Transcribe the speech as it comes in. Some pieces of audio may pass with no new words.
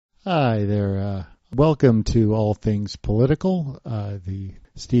Hi there. Welcome to All Things Political, the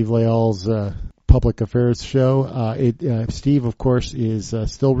Steve Leal's public affairs show. Steve, of course, is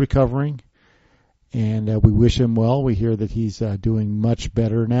still recovering, and we wish him well. We hear that he's doing much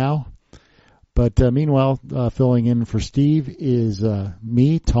better now. But meanwhile, filling in for Steve is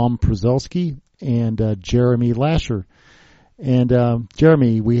me, Tom Prezelski, and Jeremey Lasher. And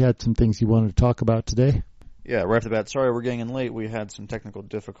Jeremy, we had some things you wanted to talk about today. Yeah, right off the bat, sorry we're getting in late. We had some technical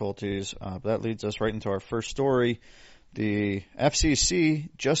difficulties, but that leads us right into our first story. The FCC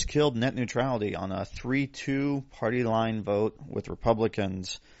just killed net neutrality on a 3-2 party line vote with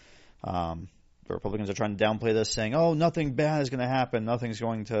Republicans. The Republicans are trying to downplay this, saying, oh, nothing bad is going to happen. Nothing's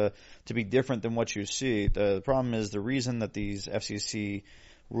going to be different than what you see. The problem is the reason that these FCC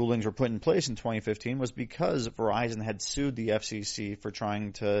rulings were put in place in 2015 was because Verizon had sued the FCC for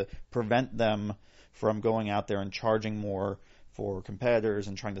trying to prevent them from going out there and charging more for competitors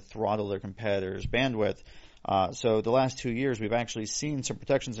and trying to throttle their competitors' bandwidth. So the last 2 years, we've actually seen some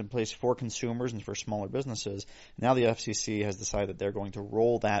protections in place for consumers and for smaller businesses. Now the FCC has decided that they're going to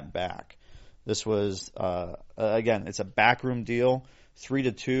roll that back. This was, again, it's a backroom deal,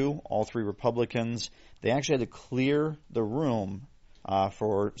 3-2, all three Republicans. They actually had to clear the room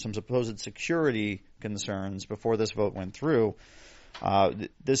for some supposed security concerns before this vote went through.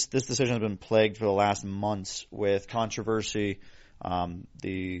 This decision has been plagued for the last months with controversy.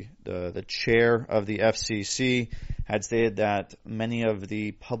 The chair of the FCC had stated that many of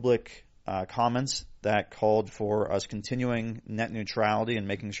the public comments that called for us continuing net neutrality and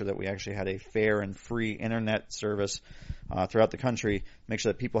making sure that we actually had a fair and free internet service throughout the country, make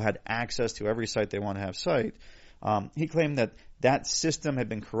sure that people had access to every site they want to have site. He claimed that system had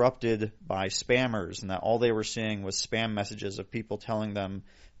been corrupted by spammers and that all they were seeing was spam messages of people telling them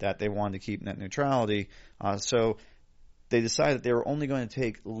that they wanted to keep net neutrality. So they decided that they were only going to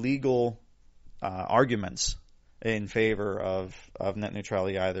take legal arguments in favor of net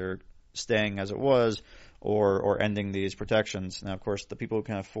neutrality, either staying as it was or ending these protections. Now, of course, the people who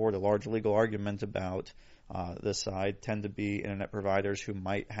can afford a large legal argument about this side tend to be internet providers who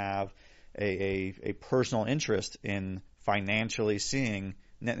might have a personal interest in financially seeing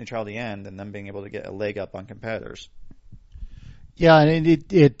net neutrality end and then being able to get a leg up on competitors. Yeah,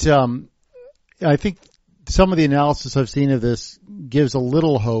 and I think some of the analysis I've seen of this gives a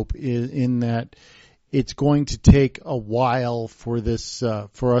little hope in that it's going to take a while for this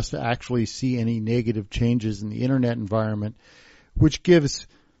for us to actually see any negative changes in the internet environment, which gives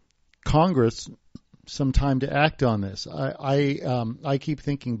Congress some time to act on this. I keep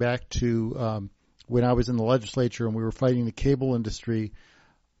thinking back to when I was in the legislature and we were fighting the cable industry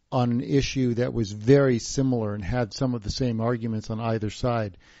on an issue that was very similar and had some of the same arguments on either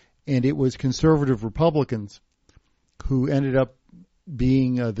side. And it was conservative Republicans who ended up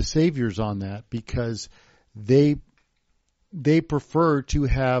being the saviors on that because they prefer to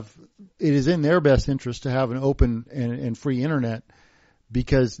have, it is in their best interest to have an open and free internet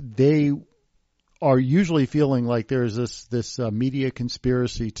because they are usually feeling like there's this media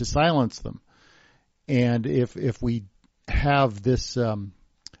conspiracy to silence them. And if we have this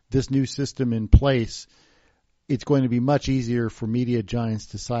new system in place, it's going to be much easier for media giants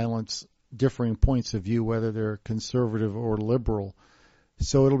to silence differing points of view, whether they're conservative or liberal.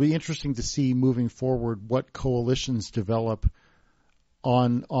 So it'll be interesting to see moving forward what coalitions develop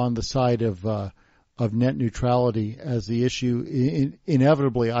on the side of net neutrality as the issue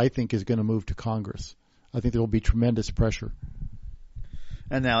inevitably, I think, is going to move to Congress. I think there will be tremendous pressure.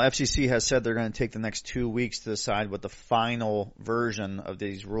 And now FCC has said they're going to take the next 2 weeks to decide what the final version of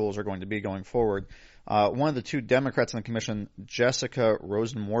these rules are going to be going forward. One of the two Democrats in the commission, Jessica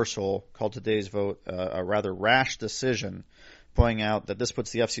Rosenworcel, called today's vote a rather rash decision, pointing out that this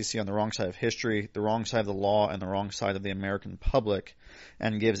puts the FCC on the wrong side of history, the wrong side of the law, and the wrong side of the American public,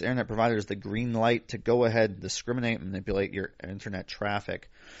 and gives internet providers the green light to go ahead and discriminate and manipulate your internet traffic.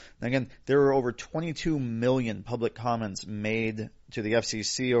 And again, there were over 22 million public comments made to the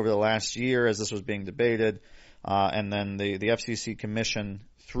FCC over the last year as this was being debated, and then the FCC commission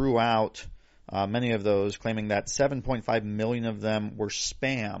threw out many of those, claiming that 7.5 million of them were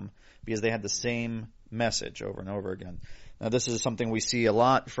spam because they had the same message over and over again. Now, this is something we see a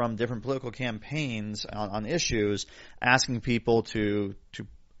lot from different political campaigns on issues, asking people to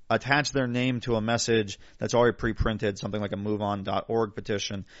attach their name to a message that's already pre-printed, something like a MoveOn.org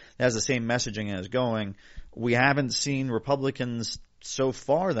petition that has the same messaging as going. We haven't seen Republicans so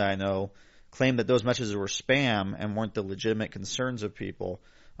far that I know claim that those messages were spam and weren't the legitimate concerns of people.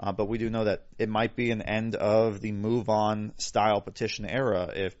 But we do know that it might be an end of the move-on style petition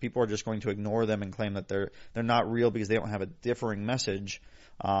era. If people are just going to ignore them and claim that they're not real because they don't have a differing message,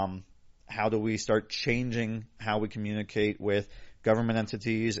 How do we start changing how we communicate with government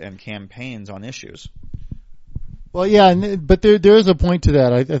entities and campaigns on issues? Well, yeah, but there is a point to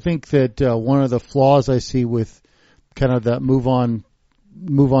that. I think that one of the flaws I see with kind of that MoveOn.org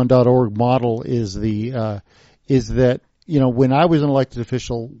model is that, you know, when I was an elected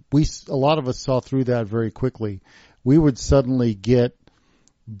official, a lot of us saw through that very quickly. We would suddenly get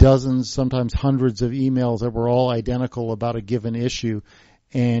dozens, sometimes hundreds of emails that were all identical about a given issue,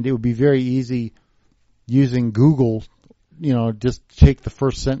 and it would be very easy using Google, you know, just take the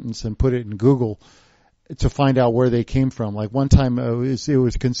first sentence and put it in Google to find out where they came from. Like one time it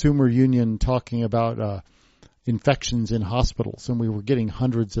was Consumer Union talking about infections in hospitals, and we were getting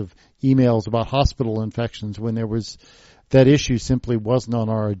hundreds of emails about hospital infections when that issue simply wasn't on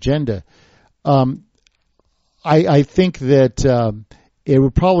our agenda. I think that it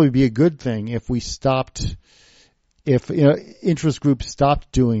would probably be a good thing if interest groups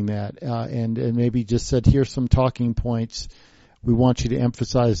stopped doing that and maybe just said, here's some talking points. We want you to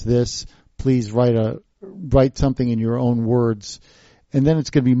emphasize this. Please write something in your own words, and then it's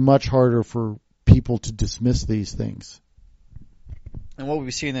going to be much harder for people to dismiss these things. And what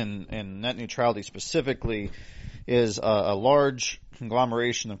we've seen in net neutrality specifically is a large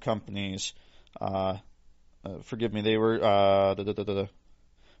conglomeration of companies. Forgive me, they were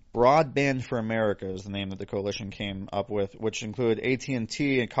Broadband for America is the name that the coalition came up with, which included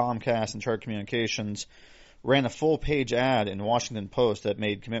AT&T and Comcast and Charter Communications, ran a full-page ad in Washington Post that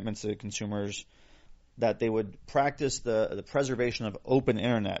made commitments to consumers that they would practice the preservation of open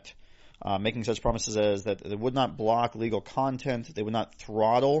internet, making such promises as that they would not block legal content, they would not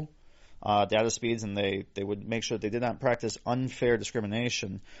throttle data speeds, and they would make sure that they did not practice unfair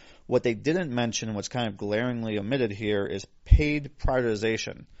discrimination. What they didn't mention, and what's kind of glaringly omitted here, is paid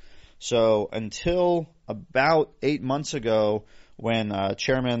prioritization. So until about 8 months ago, when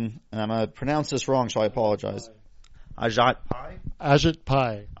Chairman, and I'm going to pronounce this wrong, so I apologize, Ajit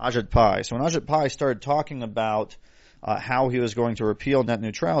Pai. So when Ajit Pai started talking about how he was going to repeal net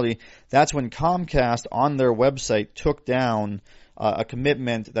neutrality, that's when Comcast on their website took down a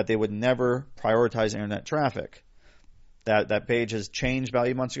commitment that they would never prioritize internet traffic. That page has changed about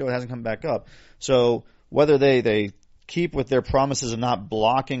 8 months ago. It hasn't come back up. So whether they keep with their promises of not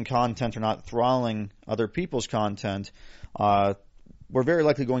blocking content or not throttling other people's content, we're very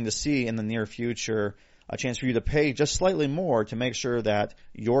likely going to see in the near future a chance for you to pay just slightly more to make sure that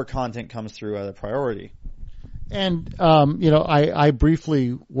your content comes through as a priority. And, I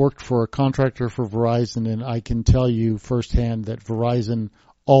briefly worked for a contractor for Verizon, and I can tell you firsthand that Verizon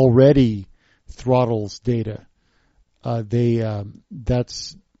already throttles data.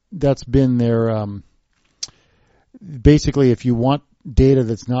 That's been their, basically if you want data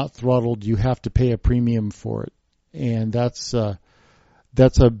that's not throttled, you have to pay a premium for it. And that's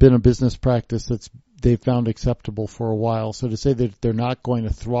been a business practice they've found acceptable for a while. So to say that they're not going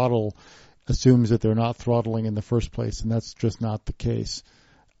to throttle assumes that they're not throttling in the first place, and that's just not the case.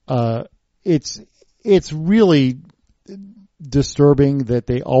 It's really disturbing that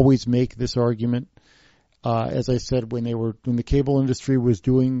they always make this argument. As I said, when the cable industry was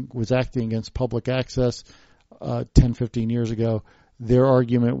acting against public access 10, 15 years ago, their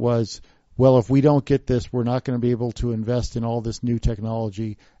argument was, well, if we don't get this, we're not going to be able to invest in all this new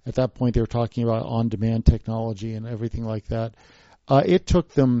technology. At that point, they were talking about on-demand technology and everything like that. It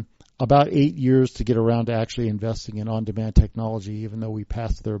took them about 8 years to get around to actually investing in on-demand technology, even though we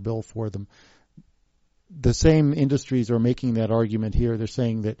passed their bill for them. The same industries are making that argument here. They're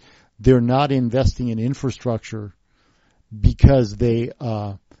saying that they're not investing in infrastructure because these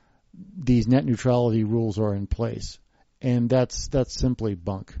net neutrality rules are in place, and that's simply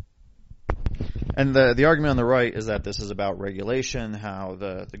bunk. And the argument on the right is that this is about regulation, how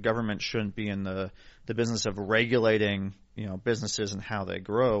the government shouldn't be in the business of regulating, businesses and how they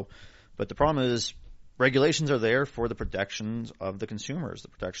grow. But the problem is regulations are there for the protections of the consumers, the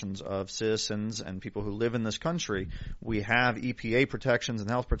protections of citizens and people who live in this country. We have EPA protections and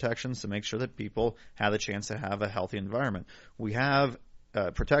health protections to make sure that people have a chance to have a healthy environment. We have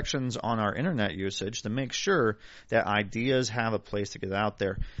protections on our internet usage to make sure that ideas have a place to get out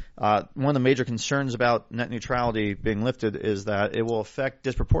there. One of the major concerns about net neutrality being lifted is that it will affect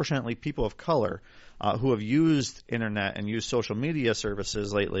disproportionately people of color who have used internet and used social media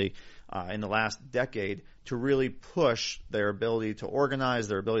services lately in the last decade to really push their ability to organize,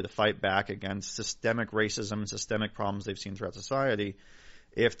 their ability to fight back against systemic racism and systemic problems they've seen throughout society.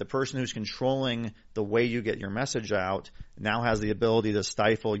 If the person who's controlling the way you get your message out now has the ability to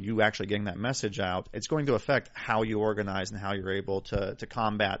stifle you actually getting that message out, it's going to affect how you organize and how you're able to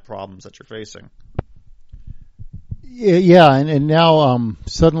combat problems that you're facing. Yeah, and now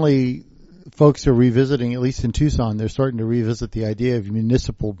suddenly folks are revisiting, at least in Tucson, they're starting to revisit the idea of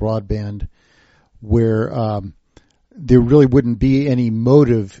municipal broadband, where there really wouldn't be any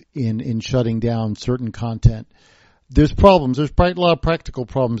motive in shutting down certain content. There's problems. There's a lot of practical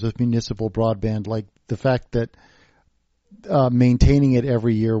problems with municipal broadband, like the fact that maintaining it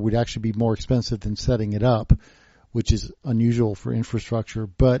every year would actually be more expensive than setting it up, which is unusual for infrastructure.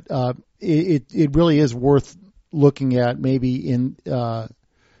 But it really is worth looking at, maybe in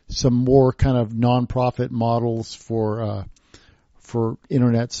some more kind of nonprofit models for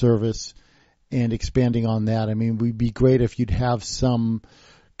internet service and expanding on that. I mean, it would be great if you'd have some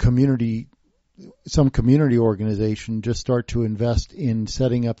community organization just start to invest in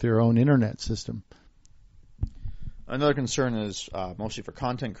setting up their own internet system. Another concern is mostly for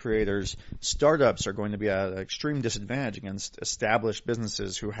content creators. Startups are going to be at an extreme disadvantage against established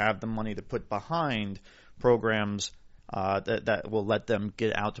businesses who have the money to put behind programs that will let them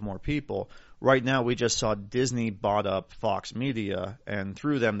get out to more people. Right now, we just saw Disney bought up Fox Media, and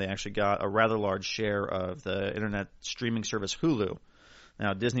through them, they actually got a rather large share of the internet streaming service Hulu.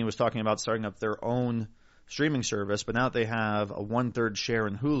 Now, Disney was talking about starting up their own streaming service, but now they have a 1/3 share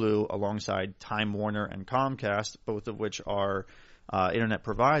in Hulu alongside Time Warner and Comcast, both of which are internet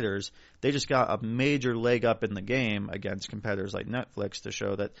providers. They just got a major leg up in the game against competitors like Netflix to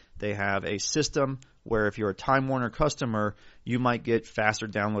show that they have a system where if you're a Time Warner customer, you might get faster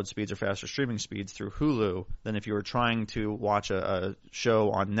download speeds or faster streaming speeds through Hulu than if you were trying to watch a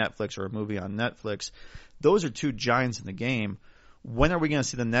show on Netflix or a movie on Netflix. Those are two giants in the game. When are we going to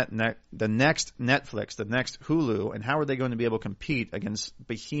see the next Netflix, the next Hulu, and how are they going to be able to compete against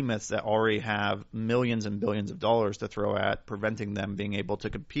behemoths that already have millions and billions of dollars to throw at, preventing them being able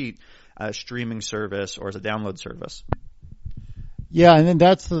to compete as a streaming service or as a download service? Yeah, and then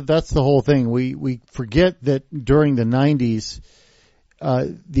that's the whole thing. We forget that during the 90s,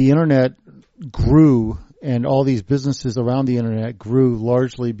 the internet grew, and all these businesses around the internet grew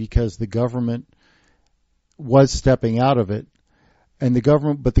largely because the government was stepping out of it. And the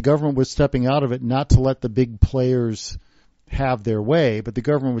government was stepping out of it not to let the big players have their way, but the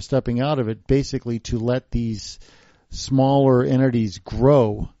government was stepping out of it basically to let these smaller entities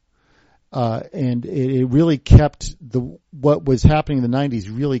grow. And it really kept what was happening in the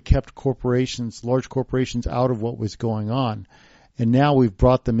 90s really kept large corporations out of what was going on. And now we've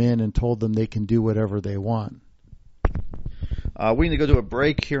brought them in and told them they can do whatever they want. We need to go to a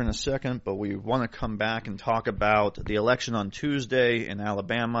break here in a second, but we want to come back and talk about the election on Tuesday in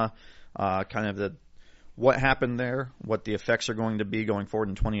Alabama, kind of what happened there, what the effects are going to be going forward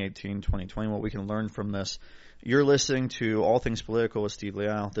in 2018, 2020, what we can learn from this. You're listening to All Things Political with Steve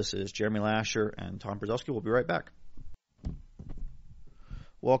Leal. This is Jeremey Lasher and Tom Prezelski. We'll be right back.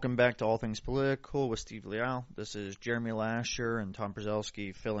 Welcome back to All Things Political with Steve Leal. This is Jeremey Lasher and Tom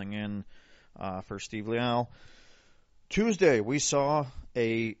Prezelski filling in for Steve Leal. Tuesday, we saw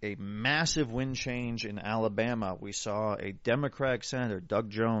a massive wind change in Alabama. We saw a Democratic Senator, Doug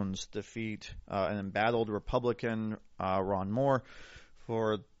Jones, defeat an embattled Republican, Ron Moore,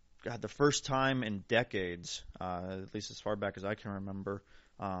 for the first time in decades, at least as far back as I can remember.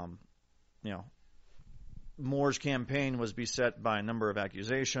 Moore's campaign was beset by a number of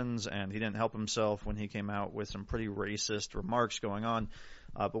accusations, and he didn't help himself when he came out with some pretty racist remarks going on.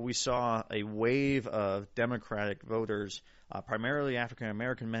 But we saw a wave of Democratic voters, primarily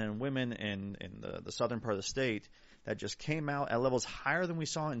African-American men and women in the southern part of the state, that just came out at levels higher than we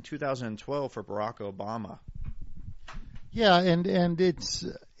saw in 2012 for Barack Obama. Yeah, and it's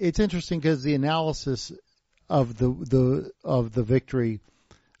interesting because the analysis of the victory,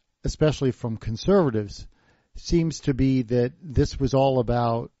 especially from conservatives, seems to be that this was all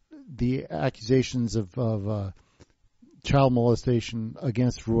about the accusations of child molestation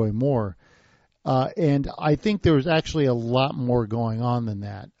against Roy Moore. And I think there was actually a lot more going on than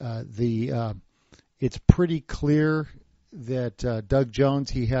that. It's pretty clear that Doug Jones,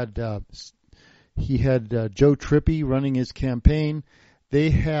 he had Joe Trippi running his campaign. They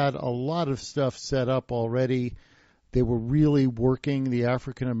had a lot of stuff set up already. They were really working the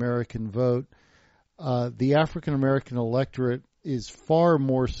African American vote. The African American electorate is far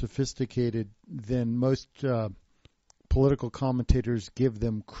more sophisticated than most political commentators give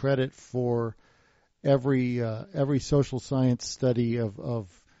them credit for. Every social science study of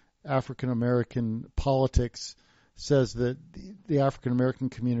African American politics says that the African American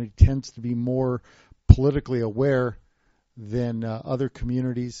community tends to be more politically aware than other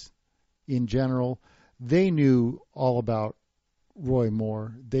communities in general. They knew all about Roy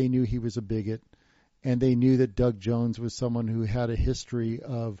Moore. They knew he was a bigot, and they knew that Doug Jones was someone who had a history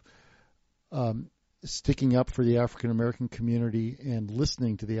of sticking up for the African American community and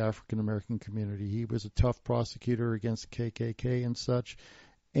listening to the African American community. He was a tough prosecutor against KKK and such,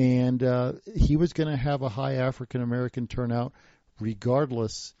 and he was going to have a high African American turnout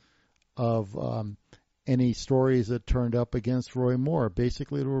regardless of any stories that turned up against Roy Moore.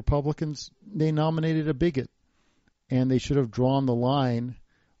 Basically, the Republicans, they nominated a bigot, and they should have drawn the line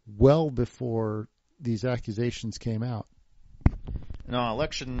well before these accusations came out. And on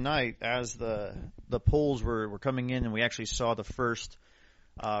election night, as the polls were coming in and we actually saw the first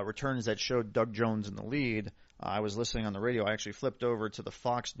returns that showed Doug Jones in the lead, I was listening on the radio. I actually flipped over to the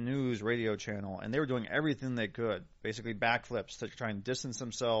Fox News radio channel, and they were doing everything they could, basically backflips to try and distance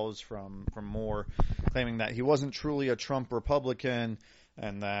themselves from Moore, claiming that he wasn't truly a Trump Republican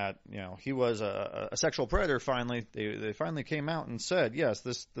and that, you know, he was a sexual predator. Finally, they finally came out and said, yes,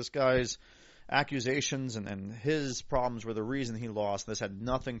 this guy's accusations and his problems were the reason he lost. This had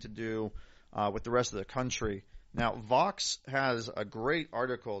nothing to do with the rest of the country. Now, Vox has a great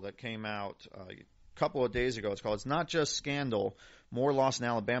article that came out a couple of days ago. It's called "It's Not Just Scandal. Moore Lost in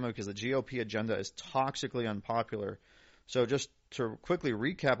Alabama Because the GOP Agenda is Toxically Unpopular." So just to quickly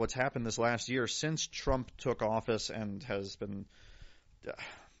recap what's happened this last year since Trump took office and has been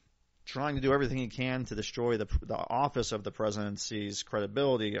trying to do everything he can to destroy the office of the presidency's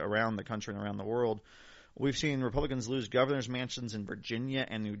credibility around the country and around the world. We've seen Republicans lose governor's mansions in Virginia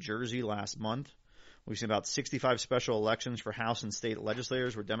and New Jersey last month. We've seen about 65 special elections for House and state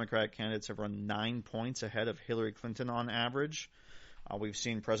legislators where Democratic candidates have run 9 points ahead of Hillary Clinton on average. We've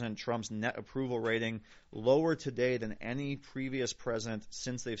seen President Trump's net approval rating lower today than any previous president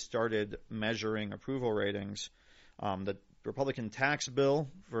since they've started measuring approval ratings. The Republican tax bill,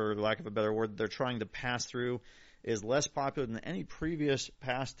 for lack of a better word, they're trying to pass through is less popular than any previous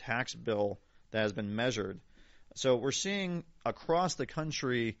passed tax bill that has been measured. So we're seeing across the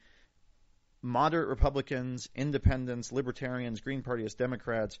country moderate Republicans, independents, libertarians, Green Partyists,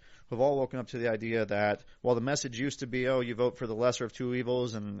 Democrats who have all woken up to the idea that while the message used to be, oh, you vote for the lesser of two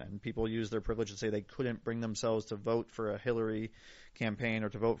evils, and people use their privilege to say they couldn't bring themselves to vote for a Hillary campaign or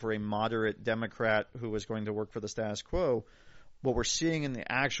to vote for a moderate Democrat who was going to work for the status quo, what we're seeing in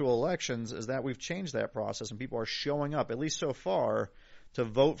the actual elections is that we've changed that process and people are showing up, at least so far, to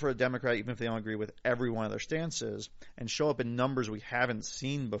vote for a Democrat even if they don't agree with every one of their stances and show up in numbers we haven't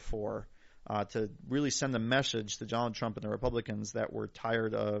seen before. To really send a message to Donald Trump and the Republicans that we're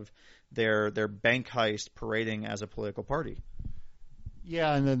tired of their bank heist parading as a political party.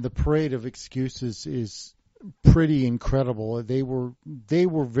 Yeah, and then the parade of excuses is pretty incredible. They were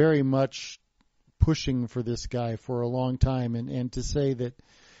very much pushing for this guy for a long time, and to say that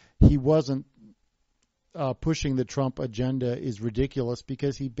he wasn't pushing the Trump agenda is ridiculous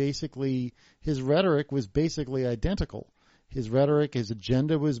because his rhetoric was basically identical. His rhetoric, his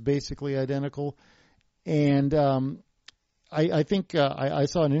agenda was basically identical. And I think I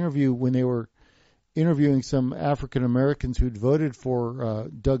saw an interview when they were interviewing some African Americans who'd voted for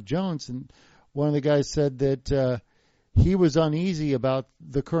Doug Jones, and one of the guys said that he was uneasy about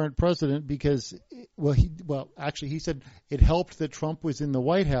the current president because, he said it helped that Trump was in the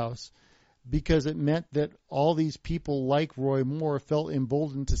White House because it meant that all these people like Roy Moore felt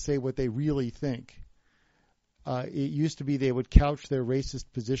emboldened to say what they really think. It used to be they would couch their racist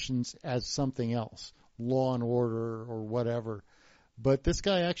positions as something else, law and order or whatever. But this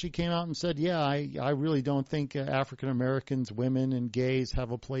guy actually came out and said, yeah, I really don't think African Americans, women, and gays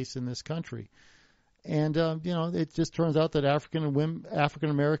have a place in this country. And, it just turns out that African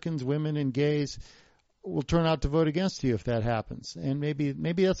Americans, women, and gays will turn out to vote against you if that happens. And maybe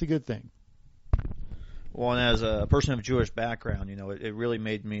that's a good thing. Well, and as a person of Jewish background, it really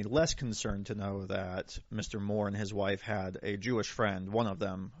made me less concerned to know that Mr. Moore and his wife had a Jewish friend, one of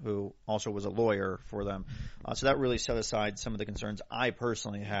them, who also was a lawyer for them. So that really set aside some of the concerns I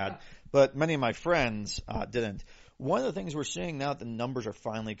personally had, but many of my friends didn't. One of the things we're seeing now that the numbers are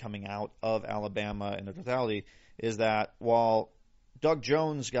finally coming out of Alabama in their totality is that while Doug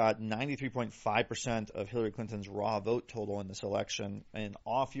Jones got 93.5% of Hillary Clinton's raw vote total in this election, an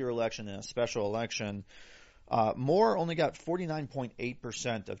off-year election and a special election. Moore only got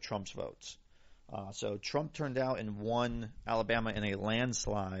 49.8% of Trump's votes. So Trump turned out and won Alabama in a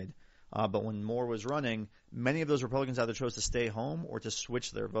landslide. But when Moore was running, many of those Republicans either chose to stay home or to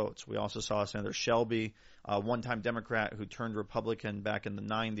switch their votes. We also saw Senator Shelby, a one-time Democrat who turned Republican back in the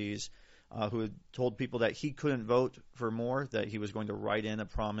 90s, who had told people that he couldn't vote for Moore, that he was going to write in a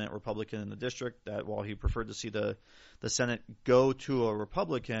prominent Republican in the district, that while he preferred to see the Senate go to a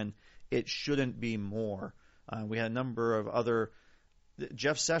Republican, it shouldn't be Moore. We had a number of other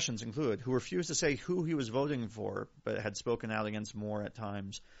Jeff Sessions included, who refused to say who he was voting for, but had spoken out against Moore at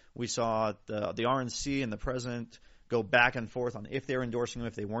times. We saw the RNC and the president go back and forth on if they were endorsing him,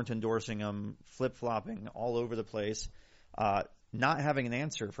 if they weren't endorsing him, flip-flopping all over the place, not having an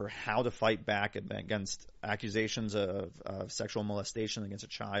answer for how to fight back against accusations of sexual molestation against a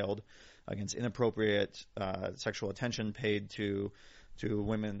child, against inappropriate sexual attention paid to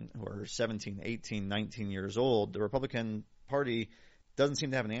women who are 17, 18, 19 years old. The Republican Party doesn't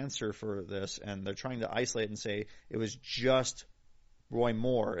seem to have an answer for this, and they're trying to isolate and say it was just Roy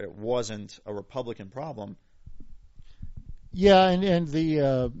Moore. It wasn't a Republican problem. Yeah, and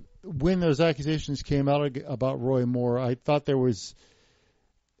the when those accusations came out about Roy Moore, I thought there was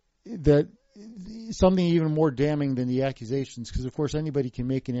that something even more damning than the accusations, because of course anybody can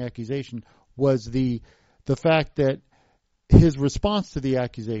make an accusation, was the fact that his response to the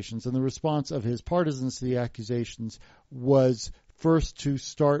accusations and the response of his partisans to the accusations was first to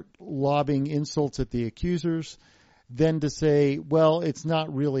start lobbing insults at the accusers, then to say, well, it's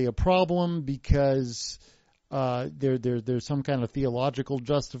not really a problem because there's some kind of theological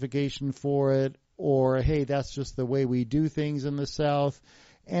justification for it, or, hey, that's just the way we do things in the South.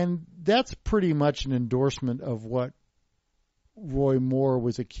 And that's pretty much an endorsement of what Roy Moore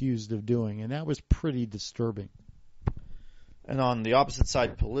was accused of doing, and that was pretty disturbing. And on the opposite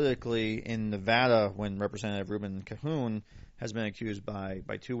side politically, in Nevada, when Representative Ruben Cahoon has been accused by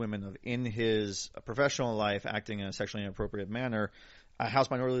two women of, in his professional life, acting in a sexually inappropriate manner,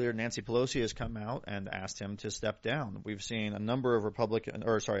 House Minority Leader Nancy Pelosi has come out and asked him to step down. We've seen a number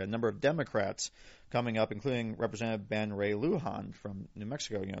of Democrats coming up, including Representative Ben Ray Lujan from New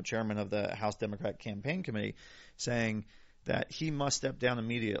Mexico, chairman of the House Democrat Campaign Committee, saying that he must step down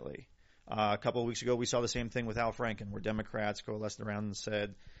immediately. A couple of weeks ago, we saw the same thing with Al Franken, where Democrats coalesced around and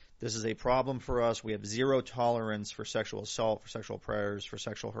said, this is a problem for us. We have zero tolerance for sexual assault, for sexual predators, for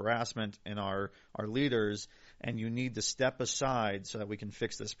sexual harassment in our leaders, and you need to step aside so that we can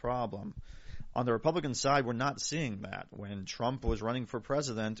fix this problem. On the Republican side, we're not seeing that. When Trump was running for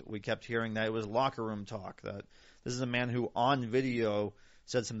president, we kept hearing that it was locker room talk, that this is a man who on video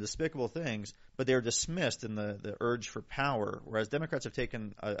said some despicable things, but they're dismissed in the urge for power, whereas Democrats have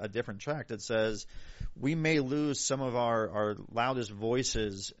taken a different track that says we may lose some of our loudest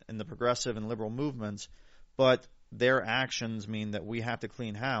voices in the progressive and liberal movements, but their actions mean that we have to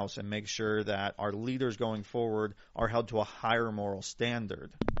clean house and make sure that our leaders going forward are held to a higher moral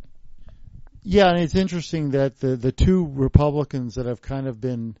standard. Yeah, and it's interesting that the two Republicans that have kind of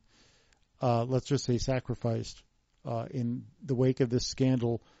been, let's just say, sacrificed in the wake of this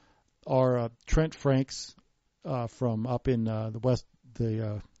scandal are Trent Franks from up in the west,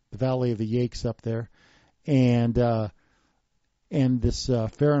 the Valley of the Yakes up there, and this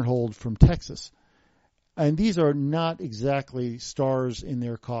Farenthold from Texas. And these are not exactly stars in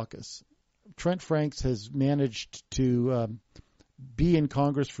their caucus. Trent Franks has managed to be in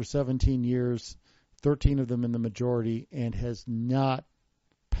Congress for 17 years, 13 of them in the majority, and has not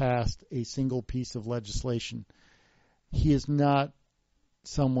passed a single piece of legislation. He is not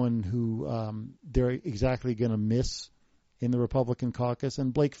someone who they're exactly going to miss in the Republican caucus,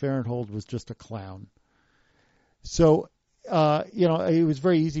 and Blake Farenthold was just a clown. So, it was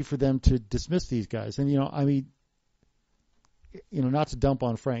very easy for them to dismiss these guys. And, not to dump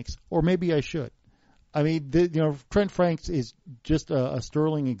on Franks, or maybe I should. Trent Franks is just a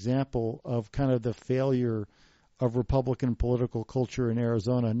sterling example of kind of the failure of Republican political culture in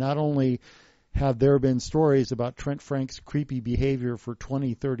Arizona. Not only have there been stories about Trent Franks' creepy behavior for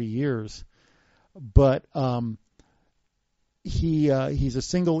 20, 30 years, but he's a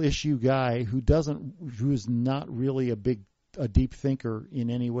single issue guy who is not really a deep thinker in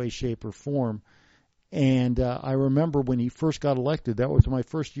any way, shape, or form. And I remember when he first got elected, that was my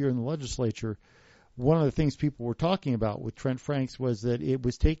first year in the legislature, one of the things people were talking about with Trent Franks was that it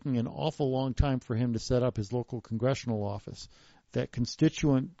was taking an awful long time for him to set up his local congressional office, that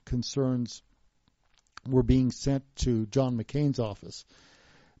constituent concerns were being sent to John McCain's office,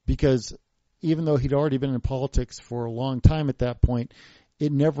 because even though he'd already been in politics for a long time at that point,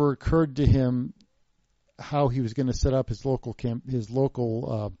 it never occurred to him how he was going to set up his local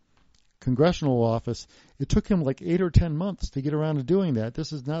congressional office. It took him like 8 or 10 months to get around to doing that.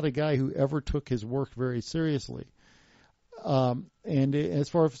 This is not a guy who ever took his work very seriously. And as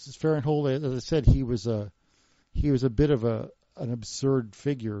far as Farenthold, as I said, he was a bit of an absurd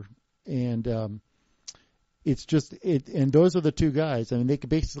figure, and it's just it. And those are the two guys. I mean, they could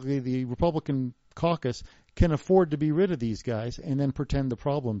basically, the Republican caucus can afford to be rid of these guys and then pretend the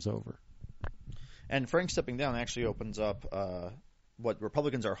problem's over. And Frank stepping down actually opens up what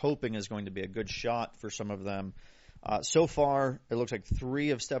Republicans are hoping is going to be a good shot for some of them So far, it looks like 3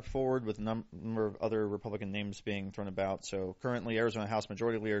 have stepped forward, with a number of other Republican names being thrown about. So currently, Arizona House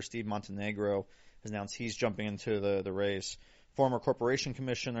Majority Leader Steve Montenegro has announced he's jumping into the race. Former Corporation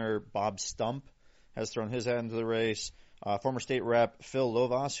Commissioner Bob Stump has thrown his hat into the race. Former State Rep Phil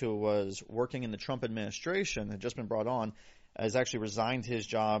Lovas, who was working in the Trump administration, had just been brought on, has actually resigned his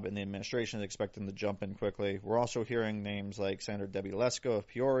job in the administration and expecting to jump in quickly. We're also hearing names like Senator Debbie Lesko of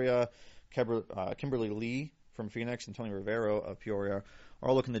Peoria, Kimberly Lee from Phoenix, and Tony Rivero of Peoria are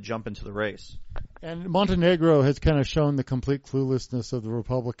all looking to jump into the race. And Montenegro has kind of shown the complete cluelessness of the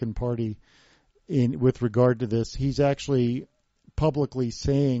Republican Party with regard to this. He's actually publicly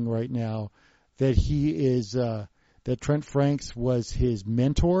saying right now that he is that Trent Franks was his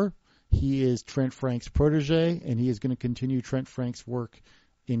mentor. He is Trent Franks' protege, and he is going to continue Trent Franks' work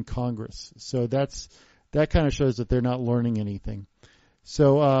in Congress. So that kind of shows that they're not learning anything.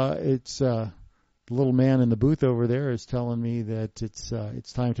 So it's the little man in the booth over there is telling me that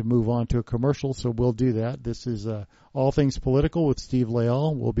it's time to move on to a commercial, so we'll do that. This is All Things Political with Steve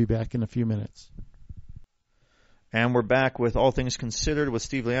Leal. We'll be back in a few minutes. And we're back with All Things Considered with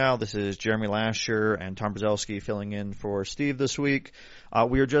Steve Leal. This is Jeremey Lasher and Tom Prezelski filling in for Steve this week.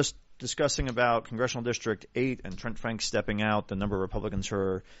 We are just discussing about Congressional District 8 and Trent Franks stepping out, the number of Republicans who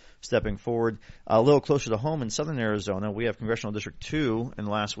are stepping forward. A little closer to home in southern Arizona, we have Congressional District 2, and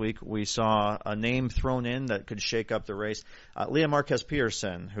last week we saw a name thrown in that could shake up the race. Leah Marquez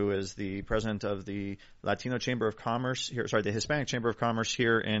Peterson, who is the president of the Latino Chamber of Commerce the Hispanic Chamber of Commerce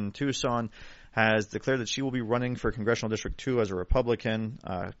here in Tucson, has declared that she will be running for Congressional District 2 as a Republican.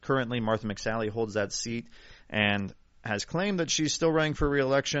 Currently, Martha McSally holds that seat and has claimed that she's still running for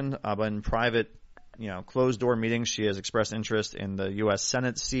re-election, but in private, closed-door meetings, she has expressed interest in the U.S.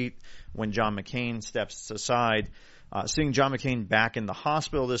 Senate seat when John McCain steps aside. Seeing John McCain back in the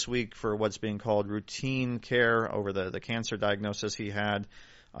hospital this week for what's being called routine care over the cancer diagnosis he had,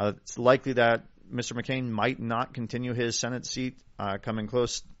 it's likely that Mr. McCain might not continue his Senate seat coming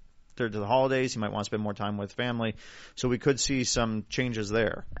close to the holidays. He might want to spend more time with family, so we could see some changes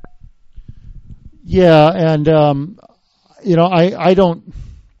there. Yeah, and I don't.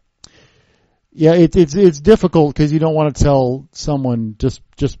 Yeah, it's difficult because you don't want to tell someone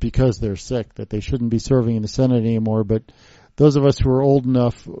just because they're sick that they shouldn't be serving in the Senate anymore. But those of us who are old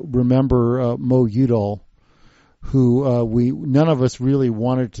enough remember Mo Udall, who none of us really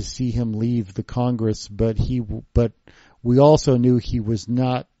wanted to see him leave the Congress, but we also knew he was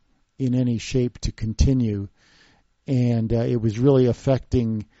not in any shape to continue, and it was really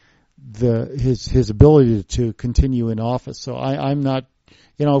affecting his ability to continue in office. So I'm not,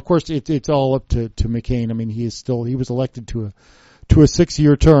 of course it's all up to McCain. I mean, he was elected to a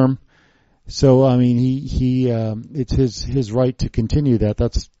 6-year term. So I mean, he it's his right to continue that.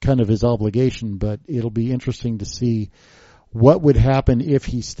 That's kind of his obligation, but it'll be interesting to see what would happen if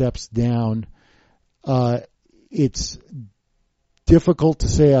he steps down. It's difficult to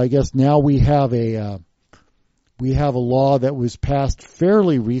say. I guess now we have a law that was passed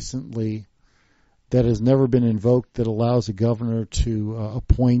fairly recently that has never been invoked that allows a governor to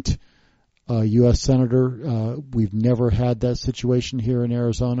appoint a U.S. senator. We've never had that situation here in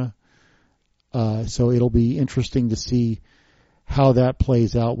Arizona. So it'll be interesting to see how that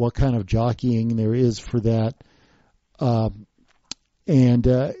plays out, what kind of jockeying there is for that. And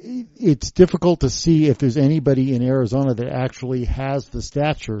it's difficult to see if there's anybody in Arizona that actually has the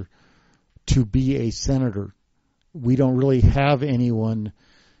stature to be a senator. We don't really have anyone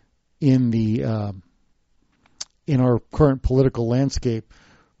in our current political landscape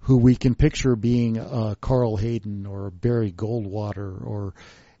who we can picture being Carl Hayden or Barry Goldwater or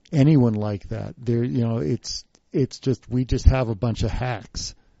anyone like that. There, it's just we just have a bunch of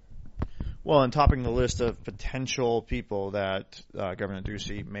hacks. Well, and topping the list of potential people that Governor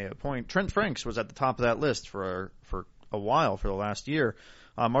Ducey may appoint, Trent Franks was at the top of that list for a while, for the last year.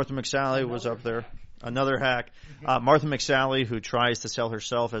 Martha McSally was up there. Another hack. Martha McSally, who tries to sell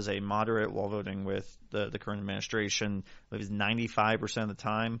herself as a moderate while voting with the current administration, I believe is 95% of the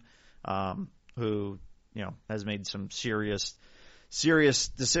time, who has made some serious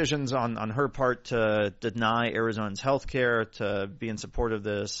decisions on her part to deny Arizonans health care, to be in support of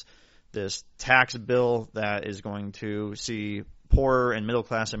this tax bill that is going to see poorer and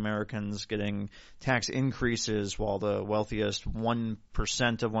middle-class Americans getting tax increases while the wealthiest 1%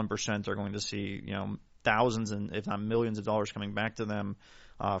 of 1% are going to see, thousands and if not millions of dollars coming back to them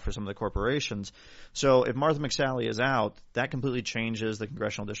for some of the corporations. So if Martha McSally is out, that completely changes the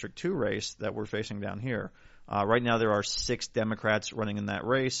Congressional District 2 race that we're facing down here. Right now there are 6 Democrats running in that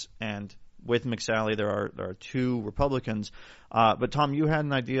race, and with McSally, there are two Republicans. But Tom, you had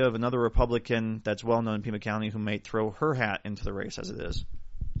an idea of another Republican that's well known in Pima County who may throw her hat into the race as it is.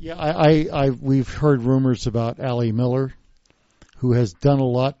 Yeah, we've heard rumors about Allie Miller, who has done a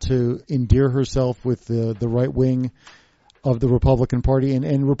lot to endear herself with the right wing of the Republican Party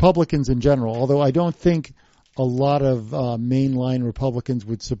and Republicans in general. Although I don't think a lot of mainline Republicans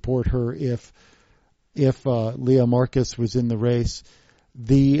would support her if Leah Marcus was in the race.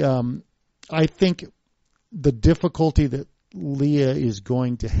 I think the difficulty that Leah is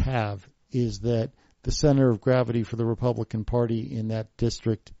going to have is that the center of gravity for the Republican Party in that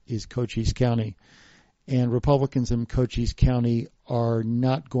district is Cochise County. And Republicans in Cochise County are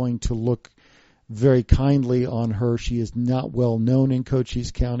not going to look very kindly on her. She is not well known in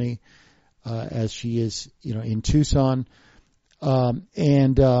Cochise County as she is, in Tucson.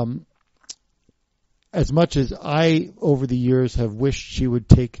 As much as I, over the years, have wished she would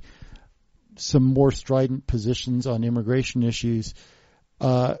take some more strident positions on immigration issues,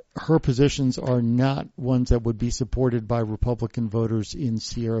 her positions are not ones that would be supported by Republican voters in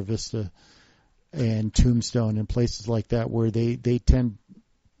Sierra Vista and Tombstone and places like that, where they tend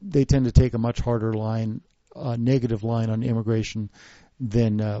to take a much harder line, negative line on immigration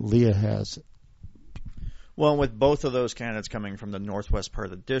than Leah has. Well, with both of those candidates coming from the northwest part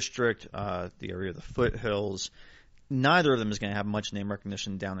of the district, the area of the foothills, neither of them is going to have much name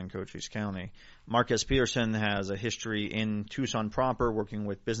recognition down in Cochise County. Marquez Peterson has a history in Tucson proper, working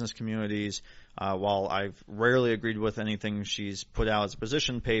with business communities. While I've rarely agreed with anything she's put out as a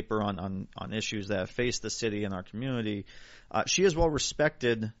position paper on issues that have faced the city and our community, she is well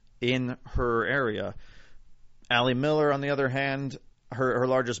respected in her area. Allie Miller, on the other hand, her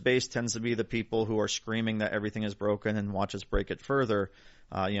largest base tends to be the people who are screaming that everything is broken and watch us break it further.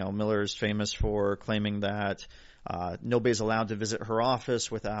 Miller is famous for claiming that nobody's allowed to visit her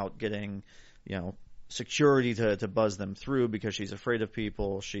office without getting, security to buzz them through because she's afraid of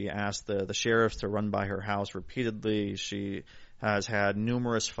people. She asked the sheriff to run by her house repeatedly. She has had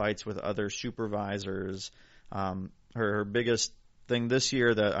numerous fights with other supervisors. Her biggest thing this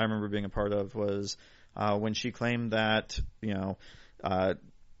year that I remember being a part of was when she claimed that,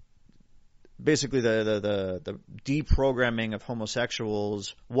 basically the deprogramming of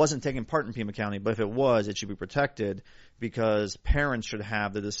homosexuals wasn't taking part in Pima County, but if it was, it should be protected because parents should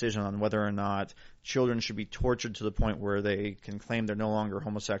have the decision on whether or not children should be tortured to the point where they can claim they're no longer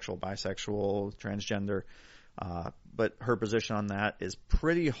homosexual, bisexual, transgender. But her position on that is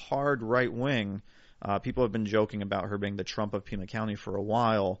pretty hard right wing. People have been joking about her being the Trump of Pima County for a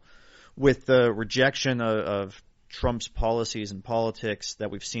while. With the rejection of Trump's policies and politics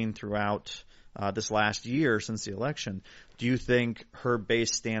that we've seen throughout this last year since the election, do you think her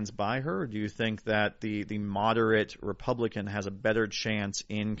base stands by her? Or do you think that the moderate Republican has a better chance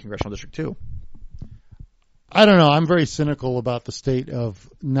in Congressional District 2? I don't know. I'm very cynical about the state of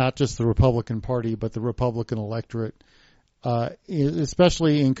not just the Republican Party, but the Republican electorate,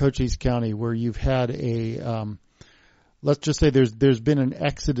 especially in Cochise County, where you've had let's just say there's been an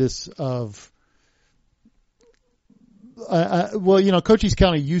exodus of Cochise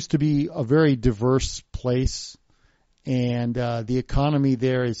County used to be a very diverse place, and the economy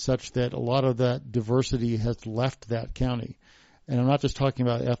there is such that a lot of that diversity has left that county. And I'm not just talking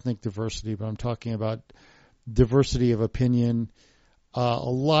about ethnic diversity, but I'm talking about diversity of opinion. A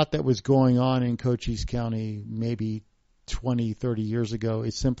lot that was going on in Cochise County maybe 20, 30 years ago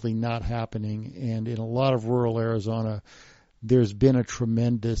is simply not happening. And in a lot of rural Arizona, there's been a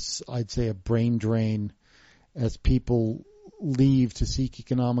tremendous, I'd say, a brain drain as people leave to seek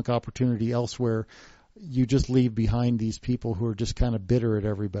economic opportunity elsewhere. You just leave behind these people who are just kind of bitter at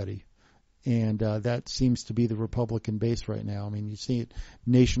everybody. And that seems to be the Republican base right now. I mean, you see it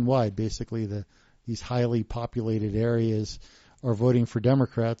nationwide. Basically, these highly populated areas are voting for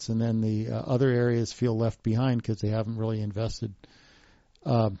Democrats, and then the other areas feel left behind because they haven't really invested.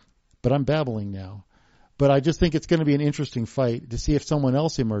 But I'm babbling now. But I just think it's going to be an interesting fight to see if someone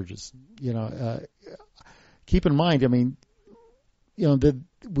else emerges. Keep in mind, I mean,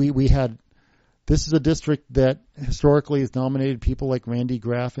 we had, this is a district that historically has nominated people like Randy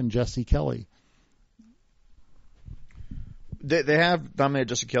Graff and Jesse Kelly. They have nominated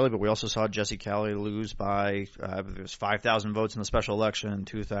Jesse Kelly, but we also saw Jesse Kelly lose by it was 5,000 votes in the special election in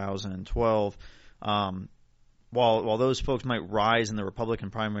 2012. While those folks might rise in the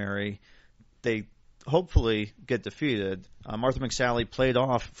Republican primary, they hopefully get defeated. Martha McSally played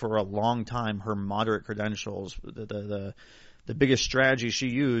off for a long time her moderate credentials. The the biggest strategy she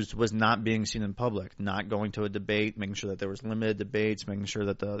used was not being seen in public, not going to a debate, making sure that there was limited debates, making sure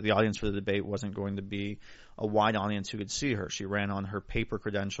that the audience for the debate wasn't going to be a wide audience who could see her. She ran on her paper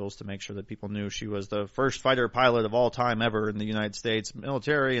credentials to make sure that people knew she was the first fighter pilot of all time ever in the United States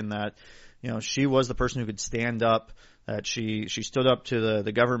military, and that, she was the person who could stand up, that she stood up to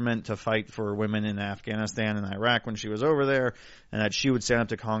the government to fight for women in Afghanistan and Iraq when she was over there, and that she would stand up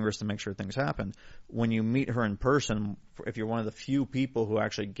to Congress to make sure things happened. When you meet her in person, if you're one of the few people who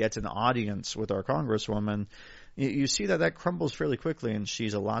actually gets an audience with our Congresswoman, you see that crumbles fairly quickly, and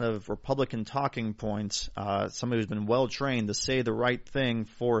she's a lot of Republican talking points, somebody who's been well trained to say the right thing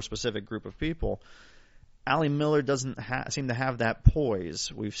for a specific group of people. Allie Miller doesn't seem to have that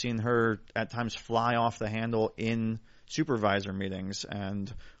poise. We've seen her at times fly off the handle in supervisor meetings,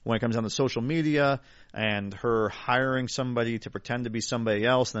 and when it comes down to social media and her hiring somebody to pretend to be somebody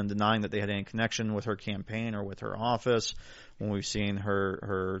else and then denying that they had any connection with her campaign or with her office, when we've seen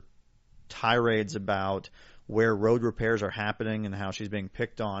her tirades about where road repairs are happening and how she's being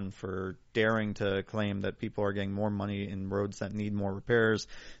picked on for daring to claim that people are getting more money in roads that need more repairs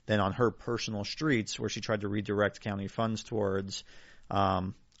than on her personal streets where she tried to redirect county funds towards.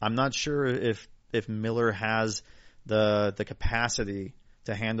 I'm not sure if Miller has the capacity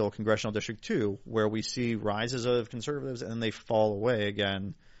to handle Congressional District 2, where we see rises of conservatives and then they fall away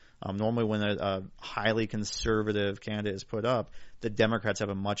again. Normally when a highly conservative candidate is put up, the Democrats have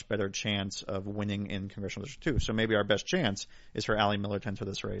a much better chance of winning in Congressional District 2. So maybe our best chance is for Allie Miller to enter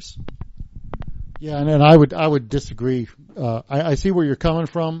this race. Yeah, and I would disagree. I see where you're coming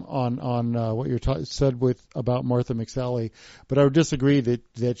from on what you said about Martha McSally, but I would disagree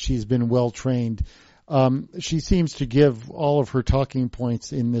that she's been well trained. She seems to give all of her talking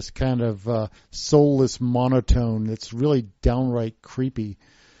points in this kind of soulless monotone that's really downright creepy.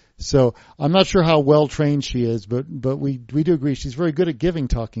 So I'm not sure how well trained she is, but we do agree she's very good at giving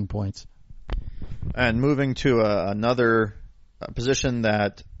talking points. And moving to another position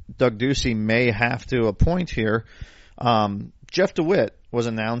that Doug Ducey may have to appoint here, Jeff DeWitt was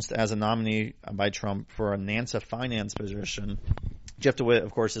announced as a nominee by Trump for a NASA finance position. Jeff DeWitt,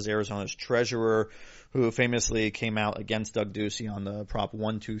 of course, is Arizona's treasurer, who famously came out against Doug Ducey on the Prop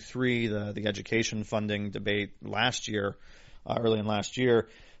 123, the education funding debate early in last year.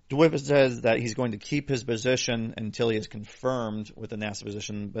 DeWitt says that he's going to keep his position until he is confirmed with the NASA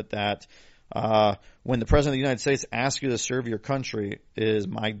position, but that when the President of the United States asks you to serve your country, it is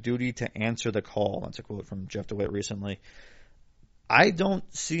my duty to answer the call. That's a quote from Jeff DeWitt recently. I don't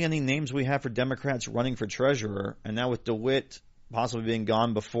see any names we have for Democrats running for treasurer, and now with DeWitt possibly being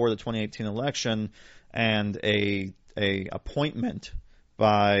gone before the 2018 election and a appointment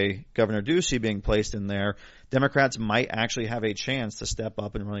by Governor Ducey being placed in there, Democrats might actually have a chance to step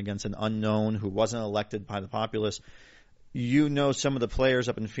up and run against an unknown who wasn't elected by the populace. You know some of the players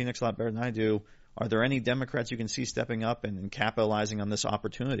up in Phoenix a lot better than I do. Are there any Democrats you can see stepping up and capitalizing on this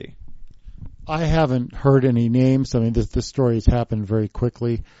opportunity? I haven't heard any names. I mean, this story has happened very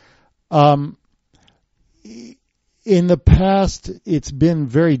quickly. In the past, it's been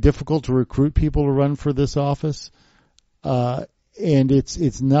very difficult to recruit people to run for this office, and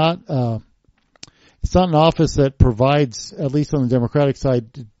it's not an office that provides, at least on the Democratic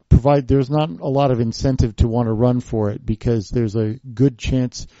side, there's not a lot of incentive to want to run for it because there's a good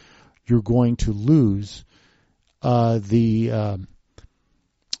chance you're going to lose. I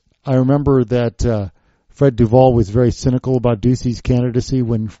remember that Fred Duvall was very cynical about Ducey's candidacy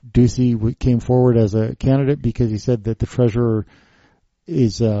when Ducey came forward as a candidate because he said that the treasurer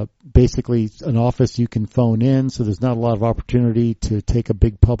is basically an office you can phone in, so there's not a lot of opportunity to take a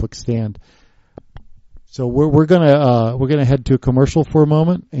big public stand. So we're gonna head to a commercial for a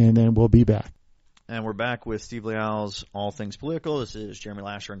moment, and then we'll be back. And we're back with Steve Leal's All Things Political. This is Jeremey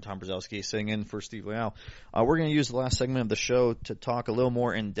Lasher and Tom Prezelski sitting in for Steve Leal. We're going to use the last segment of the show to talk a little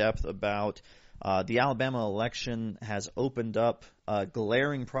more in depth about the Alabama election has opened up a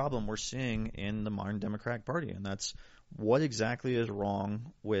glaring problem we're seeing in the modern Democratic Party, and that's what exactly is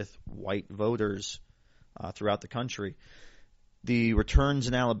wrong with white voters throughout the country. The returns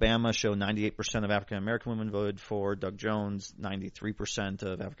in Alabama show 98% of African-American women voted for Doug Jones, 93%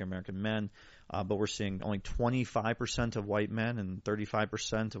 of African-American men, but we're seeing only 25% of white men and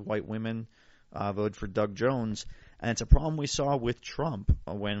 35% of white women voted for Doug Jones. And it's a problem we saw with Trump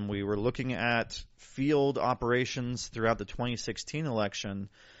when we were looking at field operations throughout the 2016 election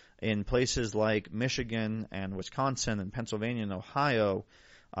in places like Michigan and Wisconsin and Pennsylvania and Ohio.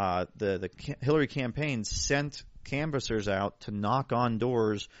 The Hillary campaign sent canvassers out to knock on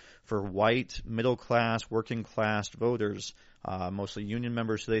doors for white, middle-class, working-class voters, mostly union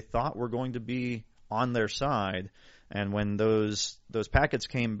members who they thought were going to be on their side. And when those packets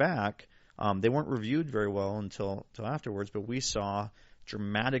came back, they weren't reviewed very well until afterwards, but we saw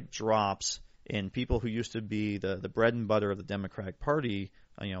dramatic drops in people who used to be the bread and butter of the Democratic Party,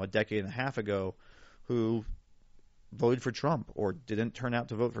 a decade and a half ago, who voted for Trump or didn't turn out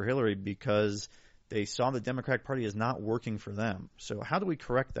to vote for Hillary because they saw the Democratic Party as not working for them. So how do we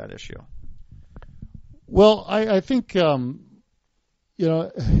correct that issue? Well, I think,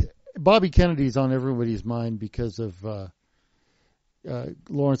 Bobby Kennedy's on everybody's mind because of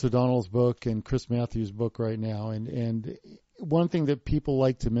Lawrence O'Donnell's book and Chris Matthews' book right now. And one thing that people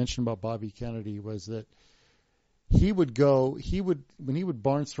like to mention about Bobby Kennedy was that when he would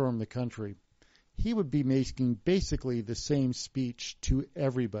barnstorm the country, he would be making basically the same speech to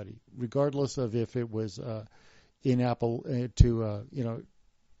everybody, regardless of if it was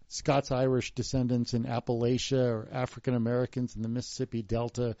Scots-Irish descendants in Appalachia or African Americans in the Mississippi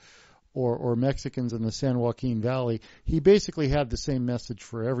Delta or Mexicans in the San Joaquin Valley. He basically had the same message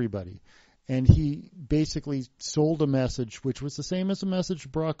for everybody. And he basically sold a message which was the same as the message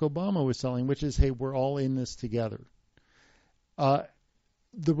Barack Obama was selling, which is, hey, we're all in this together.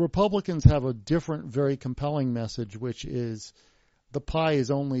 The Republicans have a different, very compelling message, which is the pie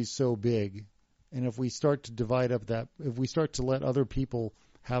is only so big. And if we start to divide up if we start to let other people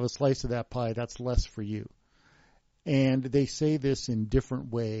have a slice of that pie, that's less for you. And they say this in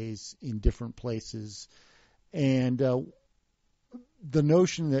different ways, in different places. And the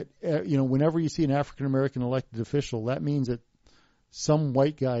notion that, whenever you see an African-American elected official, that means that some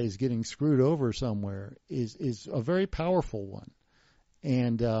white guy is getting screwed over somewhere is a very powerful one.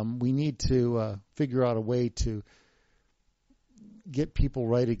 And we need to figure out a way to get people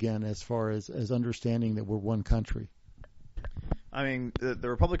right again as far as understanding that we're one country. I mean, the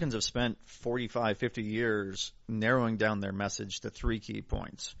Republicans have spent 45, 50 years narrowing down their message to 3 key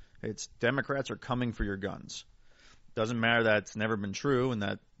points. It's Democrats are coming for your guns. Doesn't matter that it's never been true and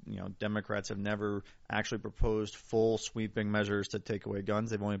that, Democrats have never actually proposed full sweeping measures to take away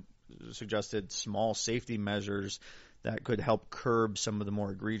guns. They've only suggested small safety measures that could help curb some of the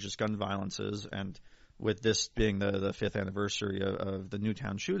more egregious gun violences. And with this being the 5th anniversary of the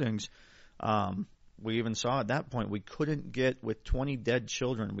Newtown shootings, we even saw at that point we couldn't get, with 20 dead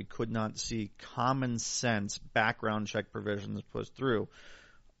children, we could not see common sense background check provisions pushed through.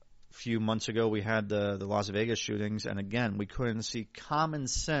 A few months ago we had the Las Vegas shootings, and again we couldn't see common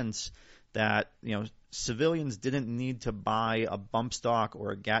sense that civilians didn't need to buy a bump stock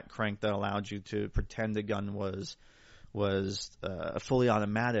or a gat crank that allowed you to pretend a gun was fully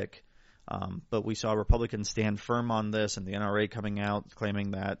automatic. But we saw Republicans stand firm on this, and the NRA coming out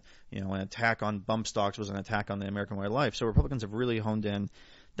claiming that an attack on bump stocks was an attack on the American way of life. So Republicans have really honed in.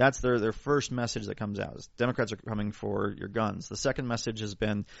 That's their first message that comes out. Is Democrats are coming for your guns. The second message has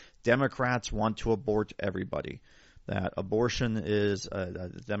been Democrats want to abort everybody. That abortion is a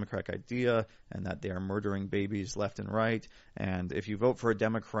Democratic idea and that they are murdering babies left and right. And if you vote for a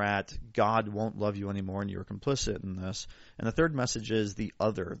Democrat, God won't love you anymore and you're complicit in this. And the third message is the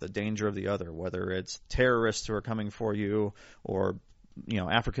other, the danger of the other, whether it's terrorists who are coming for you or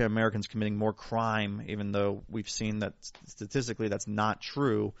African Americans committing more crime, even though we've seen that statistically that's not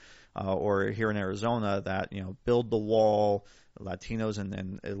true, or here in Arizona that build the wall, Latinos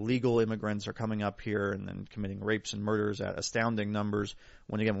and illegal immigrants are coming up here and then committing rapes and murders at astounding numbers.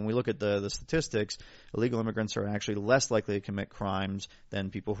 When we look at the statistics, illegal immigrants are actually less likely to commit crimes than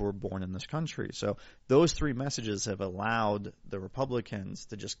people who were born in this country. So those 3 messages have allowed the Republicans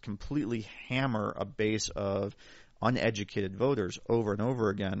to just completely hammer a base of uneducated voters over and over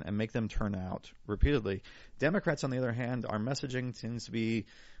again and make them turn out repeatedly. Democrats, on the other hand, our messaging tends to be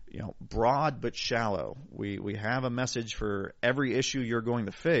broad but shallow. We have a message for every issue you're going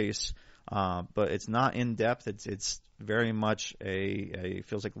to face, but it's not in depth. It's very much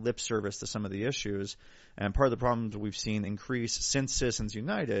feels like lip service to some of the issues. And part of the problems we've seen increase since Citizens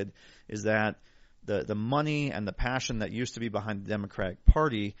United is that the money and the passion that used to be behind the Democratic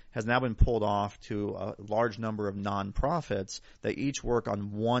Party has now been pulled off to a large number of nonprofits that each work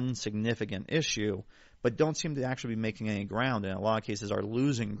on one significant issue, but don't seem to actually be making any ground, and in a lot of cases are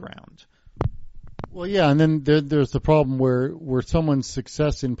losing ground. Well, yeah, and then there's the problem where someone's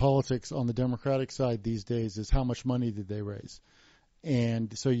success in politics on the Democratic side these days is how much money did they raise.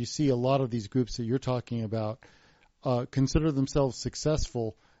 And so you see a lot of these groups that you're talking about consider themselves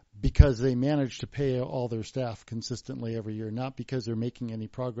successful because they manage to pay all their staff consistently every year, not because they're making any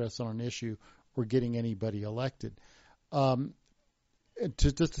progress on an issue or getting anybody elected.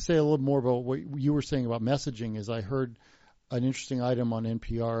 Just to say a little more about what you were saying about messaging, is I heard an interesting item on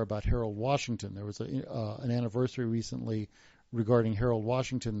NPR about Harold Washington. There was an anniversary recently regarding Harold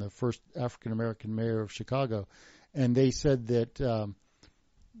Washington, the first African-American mayor of Chicago. And they said that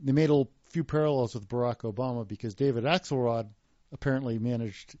they made a few parallels with Barack Obama because David Axelrod apparently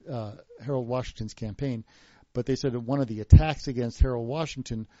managed Harold Washington's campaign. But they said that one of the attacks against Harold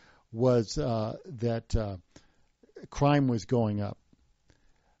Washington was that crime was going up.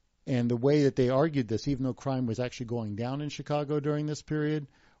 And the way that they argued this, even though crime was actually going down in Chicago during this period,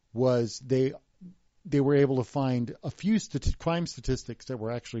 was they were able to find a few crime statistics that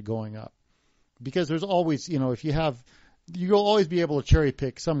were actually going up. Because there's always, if you'll always be able to cherry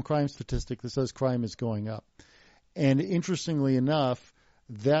pick some crime statistic that says crime is going up. And interestingly enough,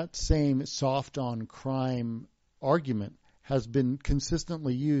 that same soft on crime argument has been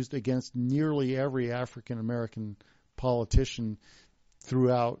consistently used against nearly every African American politician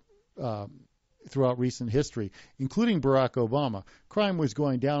throughout recent history, including Barack Obama. Crime was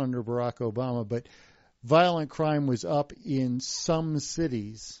going down under Barack Obama, but violent crime was up in some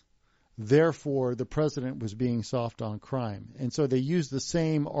cities. Therefore, the president was being soft on crime. And so they used the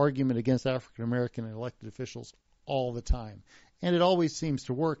same argument against African American elected officials all the time. And it always seems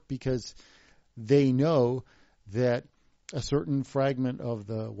to work because they know that a certain fragment of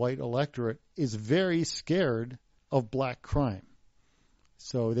the white electorate is very scared of black crime.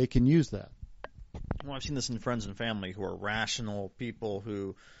 So they can use that. Well, I've seen this in friends and family who are rational people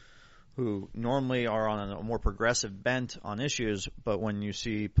who normally are on a more progressive bent on issues, but when you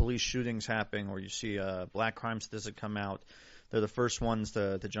see police shootings happening or you see a black crime statistic come out, they're the first ones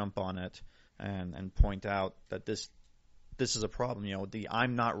to jump on it and point out that this is a problem. The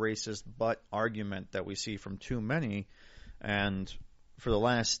I'm not racist but argument that we see from too many. And for the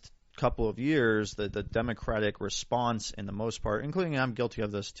last couple of years, the Democratic response, in the most part, including I'm guilty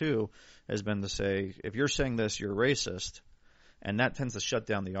of this too, has been to say, if you're saying this, you're racist. And that tends to shut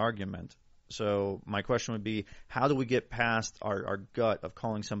down the argument. So my question would be, how do we get past our gut of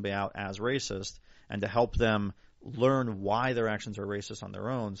calling somebody out as racist and to help them learn why their actions are racist on their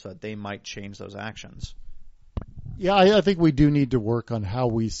own so that they might change those actions? Yeah, I think we do need to work on how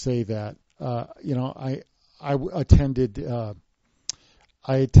we say that. I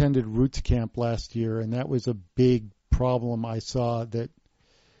attended Roots Camp last year, and that was a big problem. I saw that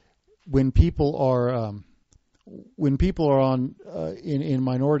when people are in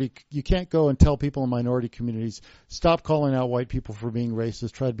minority, you can't go and tell people in minority communities, stop calling out white people for being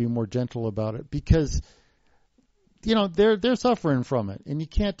racist, try to be more gentle about it, because they're suffering from it, and you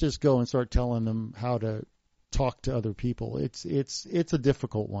can't just go and start telling them how to talk to other people. It's a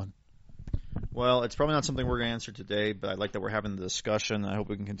difficult one. Well, it's probably not something we're going to answer today, but I like that we're having the discussion. I hope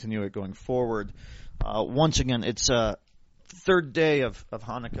we can continue it going forward. Once again, it's third day of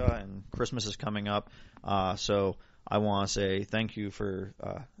Hanukkah, and Christmas is coming up. So I want to say thank you for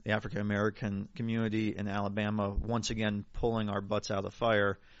the African American community in Alabama once again pulling our butts out of the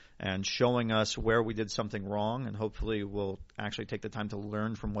fire and showing us where we did something wrong, and hopefully we'll actually take the time to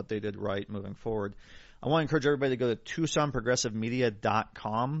learn from what they did right moving forward. I want to encourage everybody to go to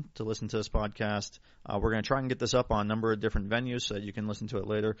TucsonProgressiveMedia.com to listen to this podcast. We're going to try and get this up on a number of different venues so that you can listen to it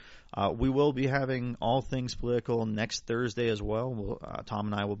later. We will be having All Things Political next Thursday as well. Tom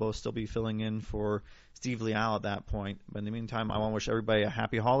and I will both still be filling in for Steve Leal at that point. But in the meantime, I want to wish everybody a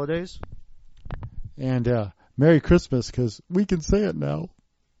happy holidays. And Merry Christmas, because we can say it now.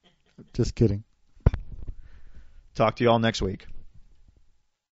 Just kidding. Talk to you all next week.